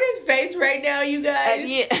like... Jordan's face right now, you guys.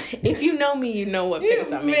 Yeah, if you know me, you know what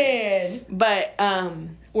face I'm in. Man. But...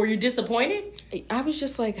 were you disappointed? I was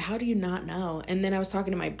just like, how do you not know? And then I was talking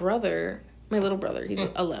to my brother, my little brother. He's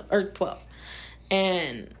 11 or 12.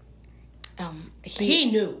 And... he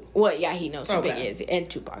knew. Well, yeah, he knows who Biggie is. And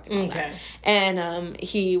Tupac and all that. And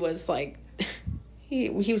he was like... He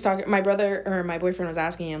was talking... My brother or my boyfriend was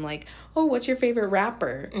asking him like, oh, what's your favorite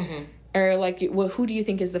rapper? Mm-hmm. or like, who do you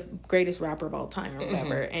think is the greatest rapper of all time or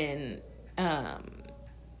whatever? And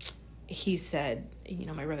he said,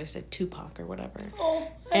 my brother said Tupac or whatever. Oh,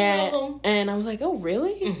 I love him. And I was like, oh,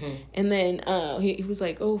 really? Mm-hmm. And then he was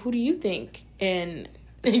like, oh, who do you think? And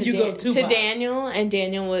you go to Daniel, and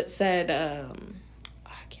Daniel said, I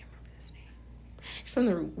can't remember his name. He's from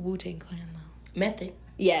the Wu-Tang Clan, though. Method.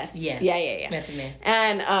 Yes. Yeah. Method Man.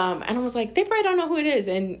 And I was like, they probably don't know who it is.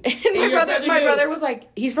 And my brother was like,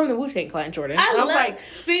 he's from the Wu-Tang Clan, Jordan. I was like,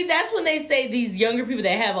 see, that's when they say these younger people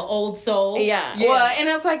that have an old soul. Yeah. Well, and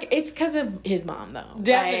I was like, it's because of his mom, though.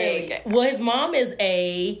 Definitely. Like, well, his mom is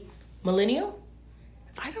a millennial?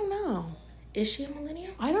 I don't know. Is she a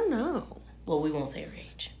millennial? I don't know. Well, we won't say her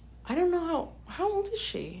age. I don't know how old is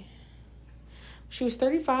she? She was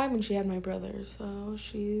 35 when she had my brother, so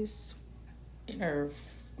she's in her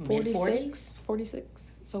mid-40s?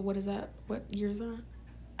 46. So what is that? What year is that?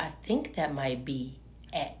 I think that might be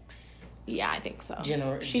X. Yeah, I think so.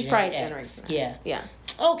 She's probably X. Generation X. Yeah.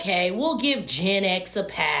 Okay, we'll give Gen X a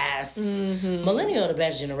pass. Mm-hmm. Millennial, the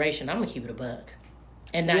best generation. I'm going to keep it a buck.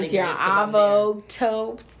 And not with even your just because avocado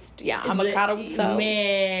toast. Yeah, avocado toast.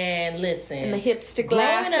 Man, listen. And the hipster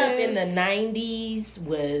glasses. Growing up in the 90s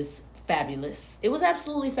was fabulous. It was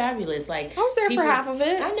absolutely fabulous. Like, I was there for half of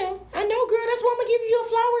it. I know, girl. That's why I'm gonna give you your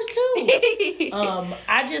flowers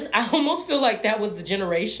too. I almost feel like that was the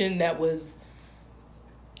generation that was.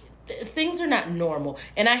 Things are not normal,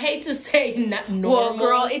 and I hate to say not normal. Well,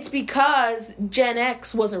 girl, it's because Gen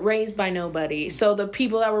X wasn't raised by nobody, so the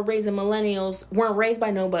people that were raising millennials weren't raised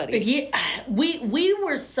by nobody. Yeah, we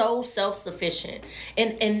were so self-sufficient,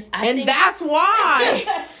 and I think that's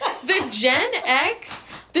why the Gen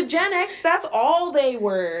X, that's all they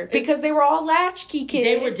were, because they were all latchkey kids.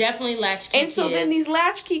 They were definitely latchkey kids. And so then these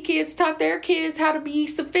latchkey kids taught their kids how to be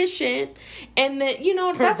sufficient, and that,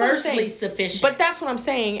 perversely sufficient. But that's what I'm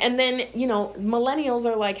saying. And then, millennials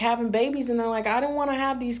are like having babies, and they're like, I don't want to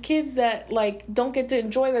have these kids that like don't get to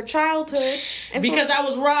enjoy their childhood. And because I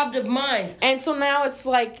was robbed of mine. And so now it's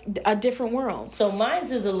like a different world. So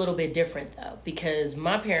mine's is a little bit different though, because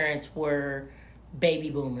my parents were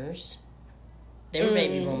baby boomers. They were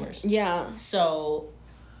baby boomers. Yeah. So,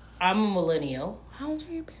 I'm a millennial. How old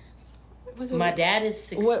are your parents? My dad is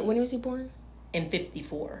 60. When was he born? In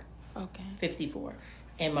 54. Okay. 54.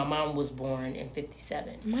 And my mom was born in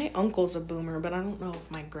 57. My uncle's a boomer, but I don't know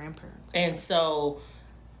if my grandparents are. And so,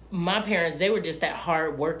 my parents, they were just that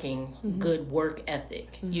hard-working, good work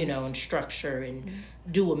ethic, and structure and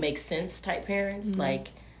do what makes sense type parents. Like,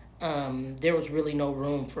 there was really no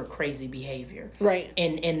room for crazy behavior, right?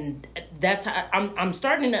 And that's how I'm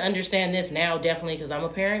starting to understand this now, definitely, because I'm a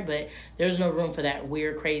parent. But there's no room for that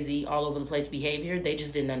weird, crazy, all over the place behavior. They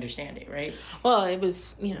just didn't understand it, right? Well, it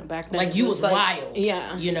was back then. Like you was like, wild,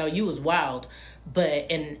 yeah. You was wild,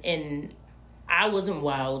 but and I wasn't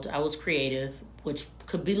wild. I was creative, which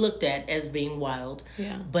could be looked at as being wild.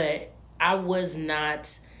 Yeah. But I was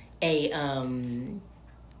not a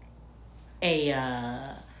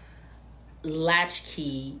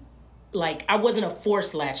latchkey, like I wasn't a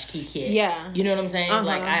forced latchkey kid. Yeah. You know what I'm saying?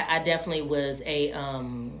 Like I definitely was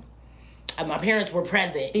my parents were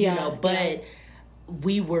present, but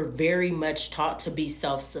we were very much taught to be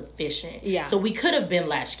self-sufficient. Yeah. So we could have been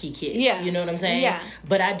latchkey kids. Yeah. You know what I'm saying? Yeah.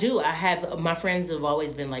 But my friends have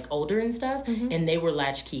always been like older and stuff, and they were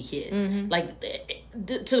latchkey kids. Like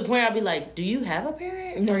to the point I'd be like, do you have a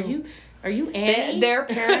parent? No. Are you Annie? Their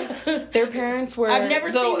parents were... I've never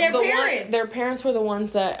seen their parents. Their parents were the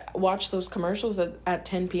ones that watched those commercials at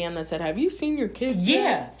 10 p.m. that said, have you seen your kids?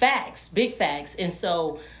 Yeah, facts. Big facts. And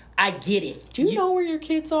so, I get it. Do you know where your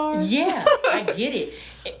kids are? Yeah, I get it.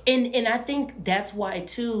 And I think that's why,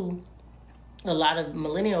 too, a lot of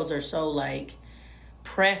millennials are so, like,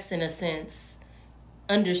 pressed in a sense,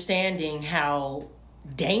 understanding how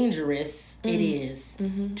dangerous it is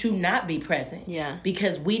to not be present. Yeah.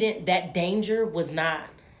 Because that danger was not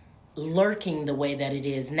lurking the way that it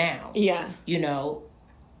is now. Yeah.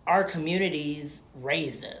 Our communities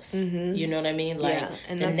raised us. You know what I mean? Like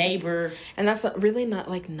the neighbor. And that's really not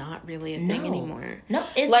really a thing anymore. No,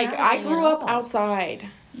 it's like not I grew up outside.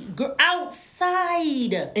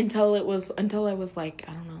 Outside until I was like,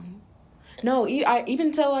 I don't know. No,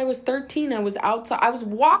 even till I was 13, I was outside. I was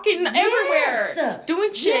walking everywhere,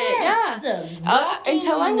 doing shit. Yes. Yeah,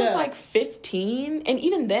 until I was like 15, and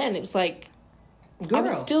even then, it was like, girl, I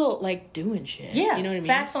was still like doing shit. Yeah, you know what I mean.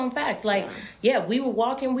 Facts on facts. Like, we were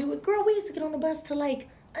walking. We used to get on the bus to like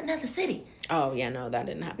another city. Oh yeah, no, that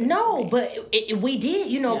didn't happen. No, but we did.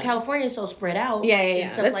 California is so spread out.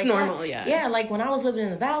 Yeah. That's like normal. That. Yeah, like when I was living in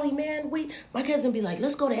the valley, man, my cousin be like,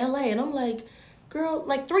 "Let's go to LA," and I'm like, Girl,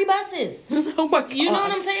 like 3 buses. Oh my God. You know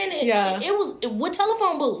what I'm saying? It was with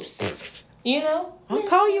telephone booths. You know? I'll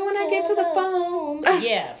call you when I get to the phone.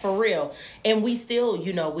 Yeah, for real. And we still,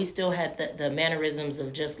 we still had the mannerisms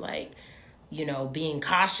of just like, being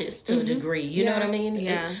cautious to a degree. You know what I mean?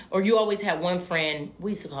 Yeah. Or you always had one friend,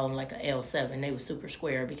 we used to call them like a L7. They were super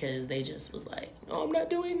square because they just was like, no, I'm not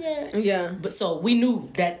doing that. Yeah. But so we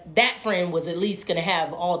knew that friend was at least going to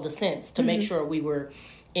have all the sense to make sure we were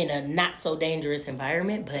in a not so dangerous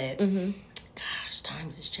environment. But gosh,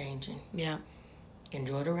 times is changing. Yeah.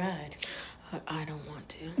 Enjoy the ride. I don't want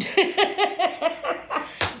to.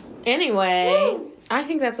 Anyway, woo! I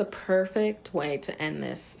think that's a perfect way to end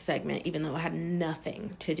this segment, even though it had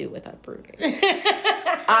nothing to do with uprooting.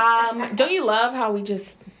 Don't you love how we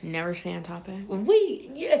just never stay on topic?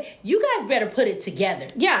 You guys better put it together.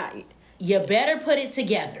 Yeah. You better put it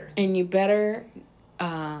together. And you better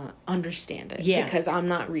understand it. Yeah. Because I'm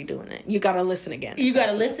not redoing it. You got to listen again. You got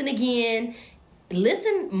to listen again.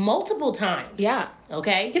 Listen multiple times. Yeah.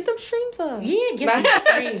 Okay? Get them streams up. Yeah, get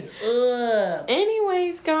them streams up.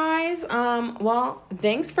 Anyways, guys, well,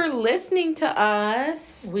 thanks for listening to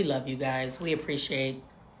us. We love you guys. We appreciate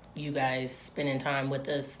you guys spending time with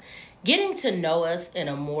us, getting to know us in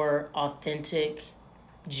a more authentic,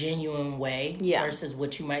 genuine way versus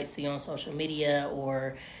what you might see on social media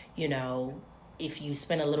or, if you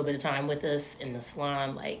spend a little bit of time with us in the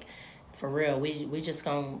salon, like, for real, we just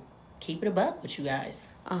gonna keep it a buck with you guys.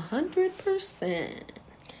 100%.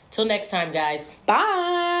 Till next time, guys.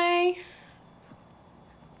 Bye.